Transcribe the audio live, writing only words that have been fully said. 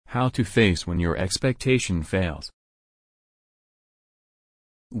How to face when your expectation fails.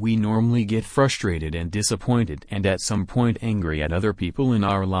 We normally get frustrated and disappointed and at some point angry at other people in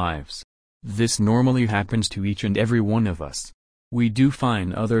our lives. This normally happens to each and every one of us. We do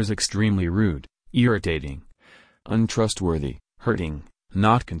find others extremely rude, irritating, untrustworthy, hurting,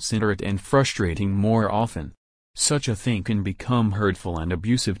 not considerate and frustrating more often. Such a thing can become hurtful and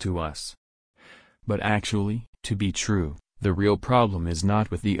abusive to us. But actually, to be true, the real problem is not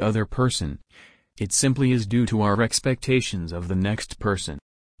with the other person. It simply is due to our expectations of the next person.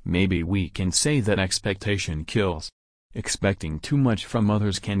 Maybe we can say that expectation kills. Expecting too much from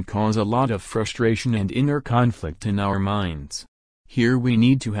others can cause a lot of frustration and inner conflict in our minds. Here we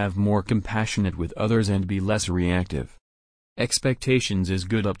need to have more compassionate with others and be less reactive. Expectations is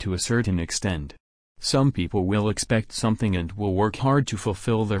good up to a certain extent. Some people will expect something and will work hard to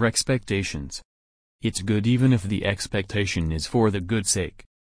fulfill their expectations. It's good even if the expectation is for the good sake.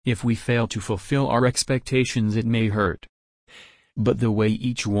 If we fail to fulfill our expectations, it may hurt. But the way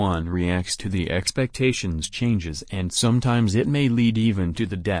each one reacts to the expectations changes, and sometimes it may lead even to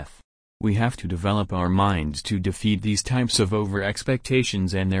the death. We have to develop our minds to defeat these types of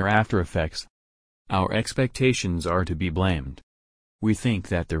over-expectations and their after-effects. Our expectations are to be blamed. We think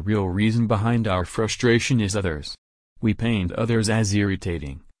that the real reason behind our frustration is others. We paint others as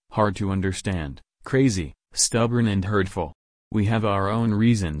irritating, hard to understand, crazy, stubborn and hurtful. We have our own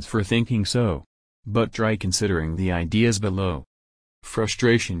reasons for thinking so. But try considering the ideas below.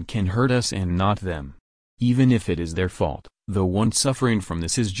 Frustration can hurt us and not them. Even if it is their fault, the one suffering from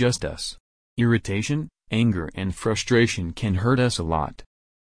this is just us. Irritation, anger and frustration can hurt us a lot.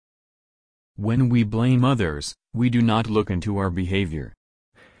 When we blame others, we do not look into our behavior.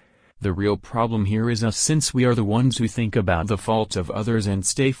 The real problem here is us, since we are the ones who think about the faults of others and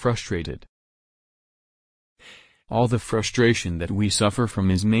stay frustrated. All the frustration that we suffer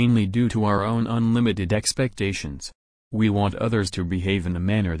from is mainly due to our own unlimited expectations. We want others to behave in a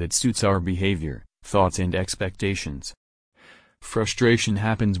manner that suits our behavior, thoughts and expectations. Frustration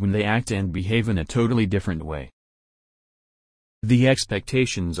happens when they act and behave in a totally different way. The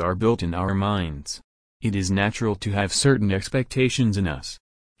expectations are built in our minds. It is natural to have certain expectations in us.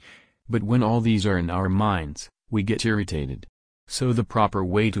 But when all these are in our minds, we get irritated. So the proper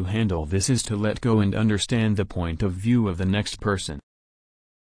way to handle this is to let go and understand the point of view of the next person.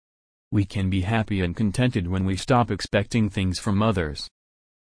 We can be happy and contented when we stop expecting things from others.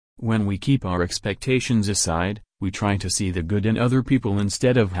 When we keep our expectations aside, we try to see the good in other people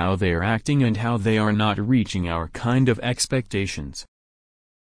instead of how they are acting and how they are not reaching our kind of expectations.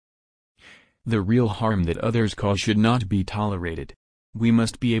 The real harm that others cause should not be tolerated. We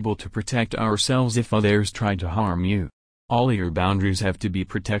must be able to protect ourselves if others try to harm you. All your boundaries have to be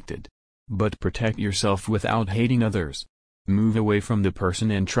protected. But protect yourself without hating others. Move away from the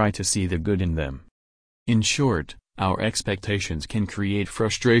person and try to see the good in them. In short, our expectations can create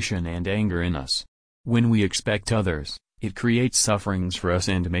frustration and anger in us. When we expect others, it creates sufferings for us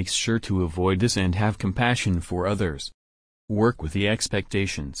and makes sure to avoid this and have compassion for others. Work with the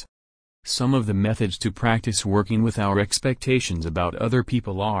expectations. Some of the methods to practice working with our expectations about other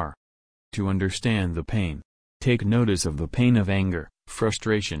people are: to understand the pain. Take notice of the pain of anger,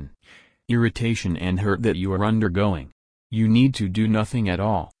 frustration, irritation and hurt that you are undergoing. You need to do nothing at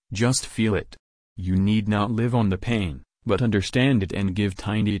all, just feel it. You need not live on the pain, but understand it and give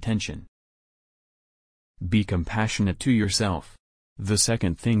tiny attention. Be compassionate to yourself. The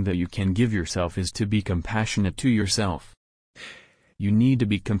second thing that you can give yourself is to be compassionate to yourself. You need to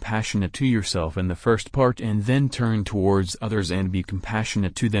be compassionate to yourself in the first part and then turn towards others and be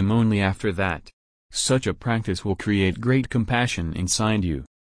compassionate to them only after that. Such a practice will create great compassion inside you.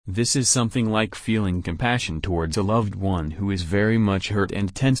 This is something like feeling compassion towards a loved one who is very much hurt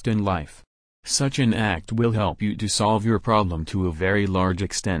and tensed in life. Such an act will help you to solve your problem to a very large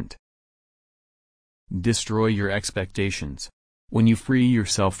extent. Destroy your expectations. When you free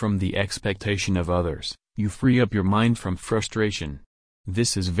yourself from the expectation of others, you free up your mind from frustration.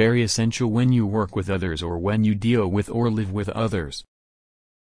 This is very essential when you work with others or when you deal with or live with others.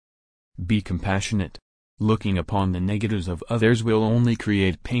 Be compassionate. Looking upon the negatives of others will only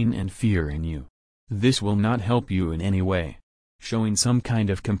create pain and fear in you. This will not help you in any way. Showing some kind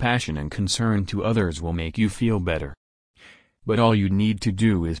of compassion and concern to others will make you feel better. But all you need to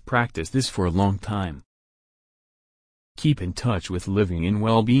do is practice this for a long time. Keep in touch with Living in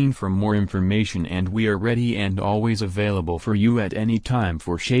Well-Being for more information, and we are ready and always available for you at any time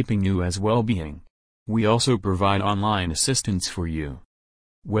for shaping you as well-being. We also provide online assistance for you.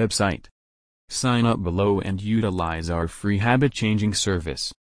 Website. Sign up below and utilize our free habit-changing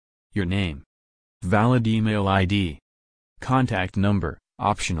service. Your name. Valid email ID. Contact number,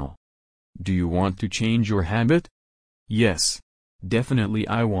 Optional. Do you want to change your habit? Yes. Definitely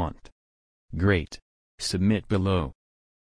I want. Great. Submit below.